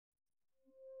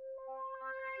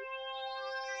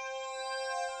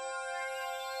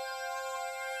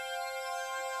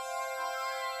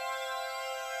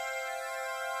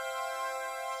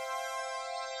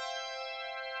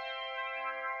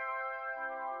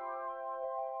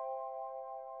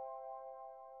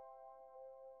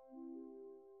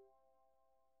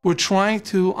We're trying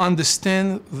to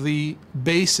understand the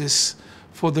basis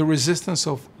for the resistance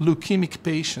of leukemic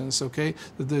patients, okay?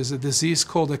 There's a disease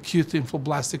called acute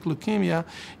lymphoblastic leukemia,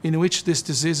 in which this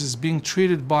disease is being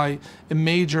treated by a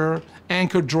major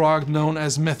anchor drug known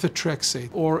as methotrexate,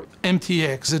 or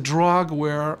MTX, a drug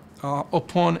where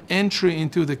upon entry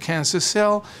into the cancer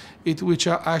cell, which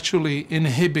actually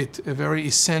inhibit a very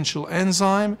essential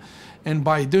enzyme, and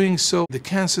by doing so, the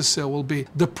cancer cell will be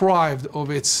deprived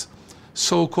of its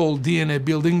so-called DNA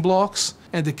building blocks,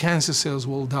 and the cancer cells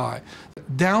will die. The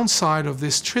downside of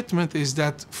this treatment is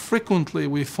that frequently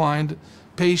we find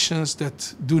patients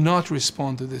that do not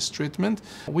respond to this treatment.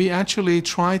 We actually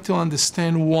try to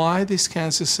understand why these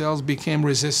cancer cells became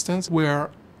resistant, where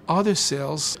other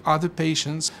cells, other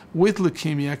patients with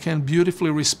leukemia can beautifully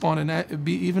respond and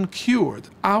be even cured.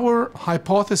 Our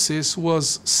hypothesis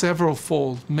was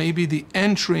several-fold. Maybe the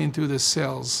entry into the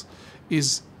cells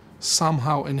is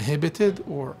somehow inhibited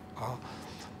or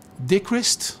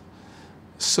decreased.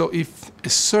 So if a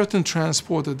certain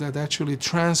transporter that actually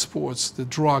transports the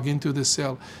drug into the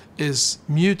cell is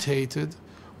mutated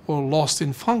or lost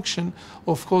in function,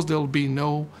 of course there will be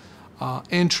no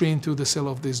entry into the cell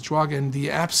of this drug, and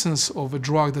the absence of a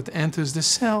drug that enters the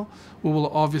cell, we will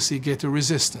obviously get a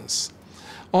resistance.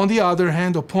 On the other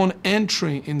hand, upon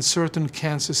entry in certain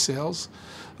cancer cells,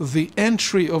 the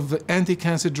entry of the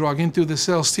anti-cancer drug into the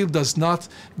cell still does not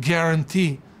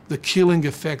guarantee the killing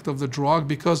effect of the drug,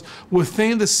 because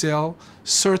within the cell,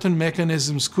 certain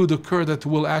mechanisms could occur that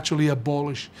will actually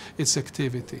abolish its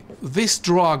activity. This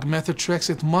drug,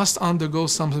 methotrexate, must undergo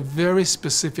some very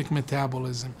specific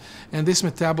metabolism, and this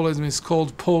metabolism is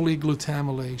called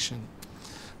polyglutamylation.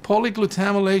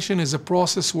 Polyglutamylation is a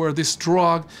process where this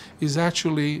drug is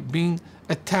actually being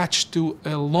attached to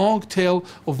a long tail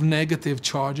of negative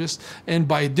charges, and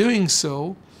by doing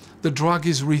so, the drug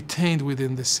is retained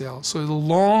within the cell. So the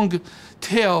long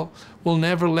tail will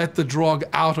never let the drug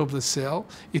out of the cell.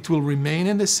 It will remain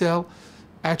in the cell,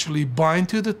 actually bind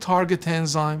to the target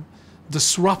enzyme,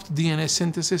 disrupt DNA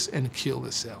synthesis, and kill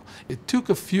the cell. It took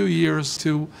a few years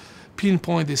to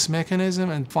pinpoint this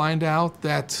mechanism and find out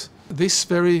that this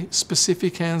very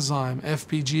specific enzyme,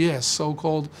 FPGS,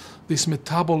 so-called this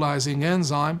metabolizing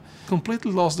enzyme,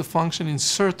 completely lost the function in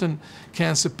certain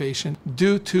cancer patients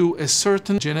due to a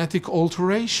certain genetic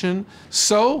alteration.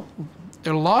 So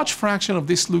a large fraction of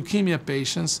these leukemia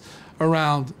patients,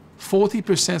 around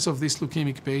 40% of these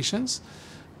leukemic patients,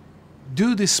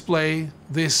 do display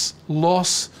this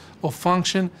loss of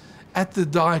function at the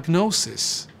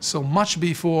diagnosis, so much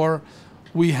before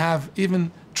we have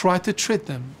even tried to treat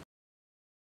them.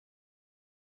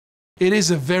 It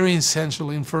is a very essential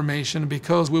information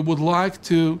because we would like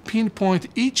to pinpoint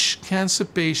each cancer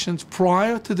patient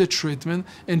prior to the treatment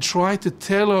and try to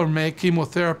tailor-make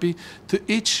chemotherapy to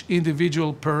each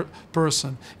individual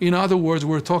person. In other words,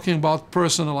 we're talking about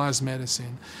personalized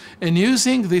medicine. And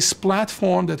using this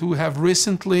platform that we have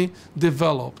recently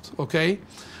developed, okay,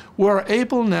 we're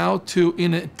able now to,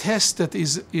 in a test that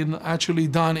is actually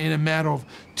done in a matter of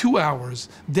 2 hours,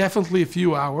 definitely a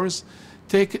few hours,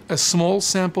 take a small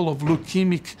sample of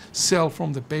leukemic cell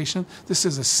from the patient. This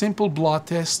is a simple blood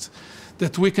test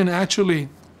that we can actually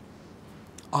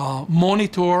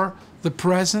monitor the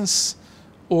presence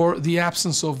or the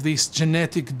absence of this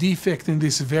genetic defect in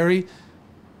these very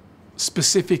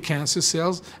specific cancer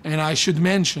cells. And I should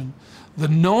mention, the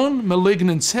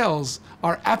non-malignant cells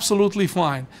are absolutely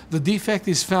fine. The defect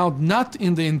is found not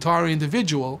in the entire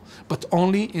individual, but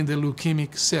only in the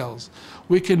leukemic cells.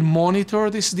 We can monitor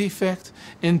this defect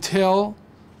and tell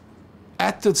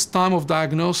at the time of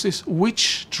diagnosis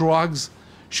which drugs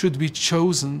should be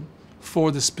chosen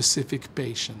for the specific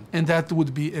patient. And that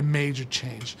would be a major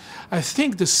change. I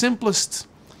think the simplest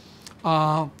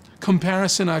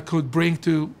comparison I could bring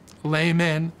to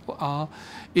laymen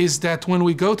is that when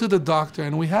we go to the doctor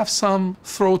and we have some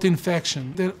throat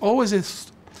infection, there always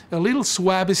is a little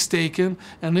swab is taken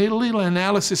and a little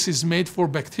analysis is made for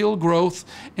bacterial growth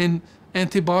and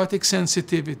antibiotic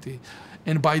sensitivity.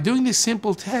 And by doing this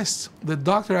simple test, the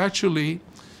doctor actually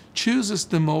chooses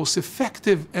the most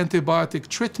effective antibiotic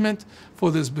treatment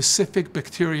for the specific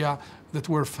bacteria that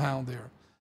were found there.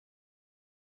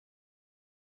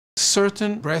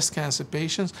 Certain breast cancer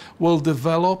patients will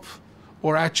develop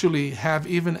or actually have,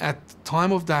 even at the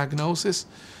time of diagnosis,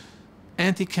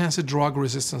 anti-cancer drug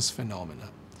resistance phenomena.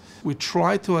 We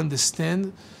try to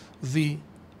understand the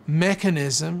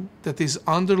mechanism that is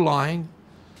underlying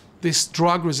this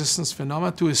drug resistance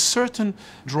phenomena to a certain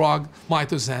drug,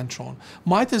 mitoxantrone.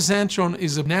 Mitoxantrone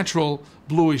is a natural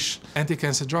bluish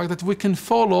anti-cancer drug that we can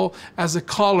follow as a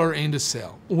color in the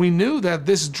cell. We knew that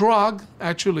this drug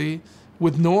actually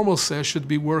with normal cells should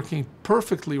be working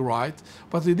perfectly right,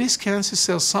 but in this cancer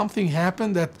cell something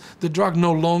happened that the drug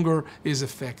no longer is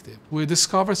effective. We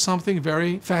discovered something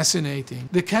very fascinating.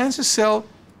 The cancer cell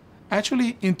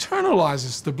actually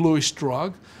internalizes the bluish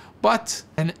drug, but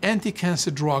an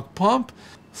anti-cancer drug pump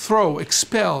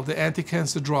expel the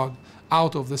anti-cancer drug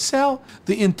out of the cell.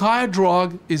 The entire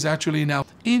drug is actually now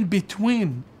in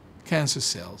between cancer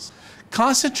cells,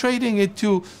 concentrating it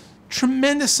to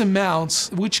tremendous amounts,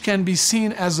 which can be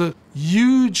seen as a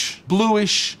huge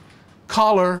bluish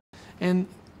color, and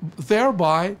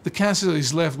thereby the cancer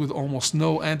is left with almost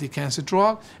no anti-cancer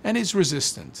drug and is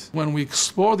resistant. When we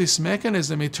explore this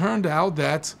mechanism, it turned out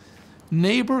that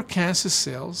neighbor cancer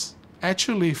cells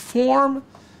actually form,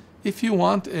 if you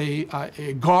want,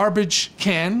 a garbage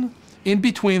can in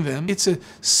between them. It's a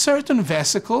certain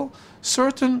vesicle,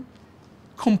 certain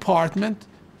compartment,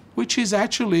 which is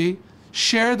actually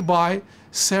shared by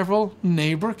several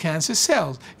neighbor cancer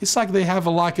cells. It's like they have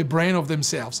like a brain of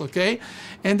themselves, okay?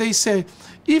 And they say,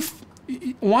 if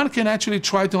one can actually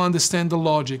try to understand the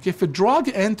logic, if a drug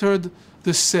entered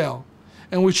the cell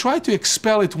and we try to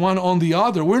expel it one on the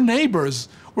other, we're neighbors,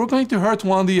 we're going to hurt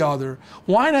one the other.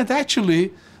 Why not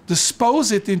actually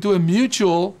dispose it into a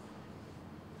mutual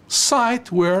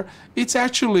site where it's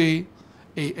actually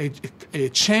a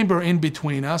chamber in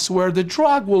between us, where the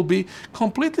drug will be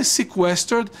completely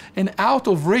sequestered and out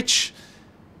of reach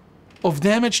of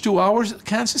damage to our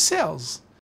cancer cells.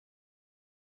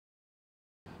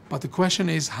 But the question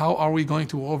is, how are we going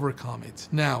to overcome it?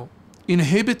 Now,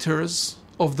 inhibitors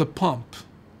of the pump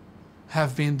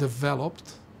have been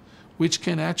developed, which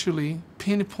can actually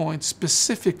pinpoint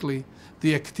specifically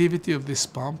the activity of this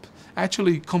pump,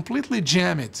 actually completely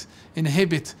jam it,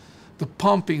 inhibit the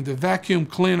pumping, the vacuum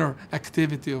cleaner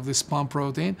activity of this pump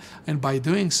protein, and by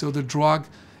doing so the drug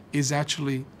is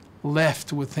actually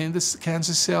left within this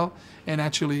cancer cell and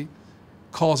actually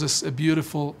causes a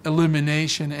beautiful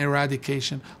elimination,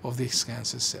 eradication of this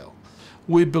cancer cell.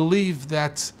 We believe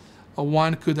that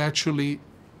one could actually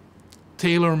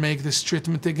tailor-make this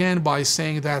treatment again by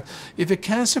saying that if a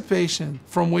cancer patient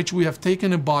from which we have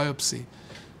taken a biopsy,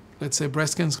 let's say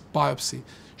breast cancer biopsy,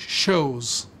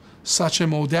 shows such a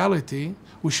modality,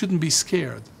 we shouldn't be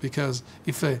scared, because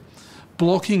if a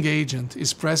blocking agent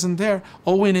is present there,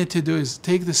 all we need to do is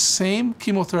take the same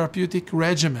chemotherapeutic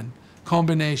regimen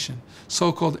combination,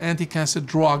 so-called anti-cancer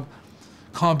drug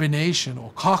combination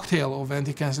or cocktail of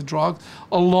anti-cancer drugs,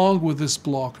 along with this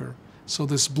blocker. So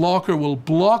this blocker will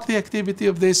block the activity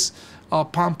of this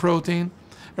pump protein,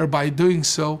 or by doing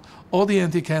so, all the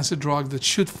anti-cancer drugs that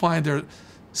should find their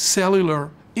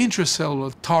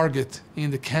intracellular target in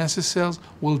the cancer cells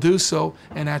will do so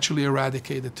and actually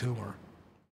eradicate the tumor.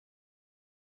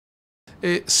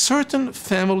 A certain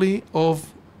family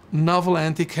of novel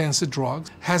anti-cancer drugs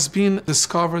has been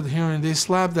discovered here in this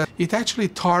lab that it actually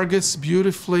targets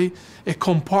beautifully a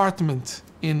compartment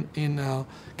in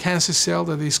cancer cell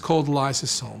that is called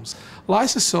lysosomes.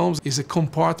 Lysosomes is a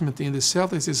compartment in the cell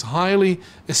that is highly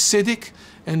acidic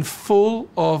and full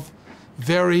of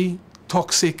very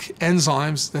toxic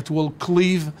enzymes that will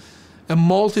cleave a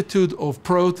multitude of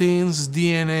proteins,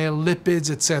 DNA, lipids,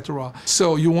 etc.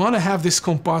 So you want to have this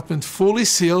compartment fully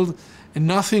sealed and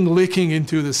nothing leaking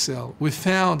into the cell. We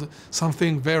found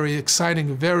something very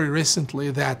exciting very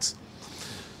recently, that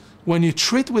when you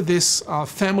treat with this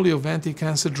family of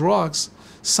anti-cancer drugs,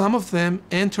 some of them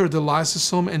enter the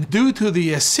lysosome, and due to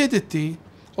the acidity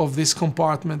of this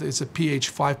compartment, it's a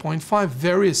pH 5.5,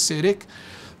 very acidic,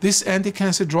 these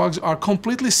anti-cancer drugs are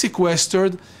completely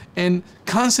sequestered and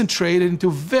concentrated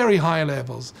into very high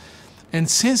levels. And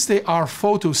since they are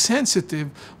photosensitive,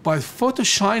 by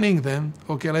photoshining them,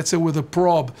 okay, let's say with a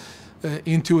probe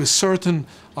into a certain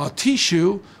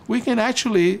tissue, we can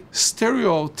actually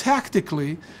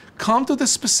stereotactically come to the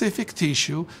specific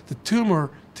tissue, the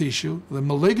tumor tissue, the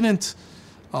malignant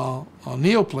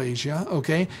neoplasia,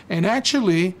 okay, and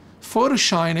actually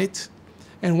photoshine it.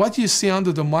 And what you see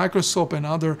under the microscope and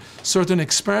other certain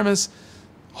experiments,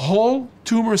 whole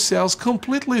tumor cells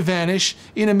completely vanish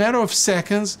in a matter of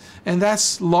seconds, and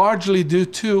that's largely due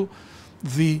to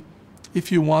the,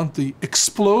 if you want, the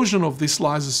explosion of these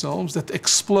lysosomes that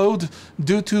explode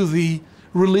due to the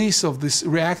release of this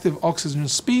reactive oxygen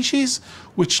species,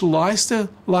 which lies the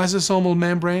lysosomal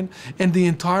membrane, and the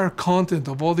entire content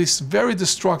of all these very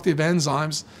destructive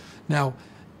enzymes now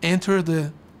enter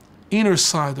the inner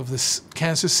side of this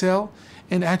cancer cell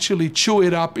and actually chew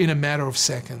it up in a matter of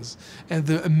seconds. And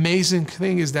the amazing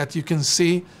thing is that you can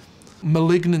see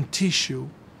malignant tissue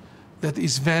that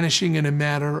is vanishing in a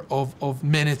matter of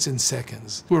minutes and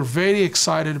seconds. We're very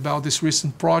excited about this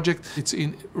recent project. It's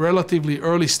in relatively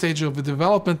early stage of the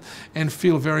development and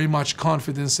feel very much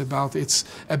confidence about its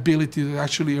ability to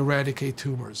actually eradicate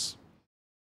tumors.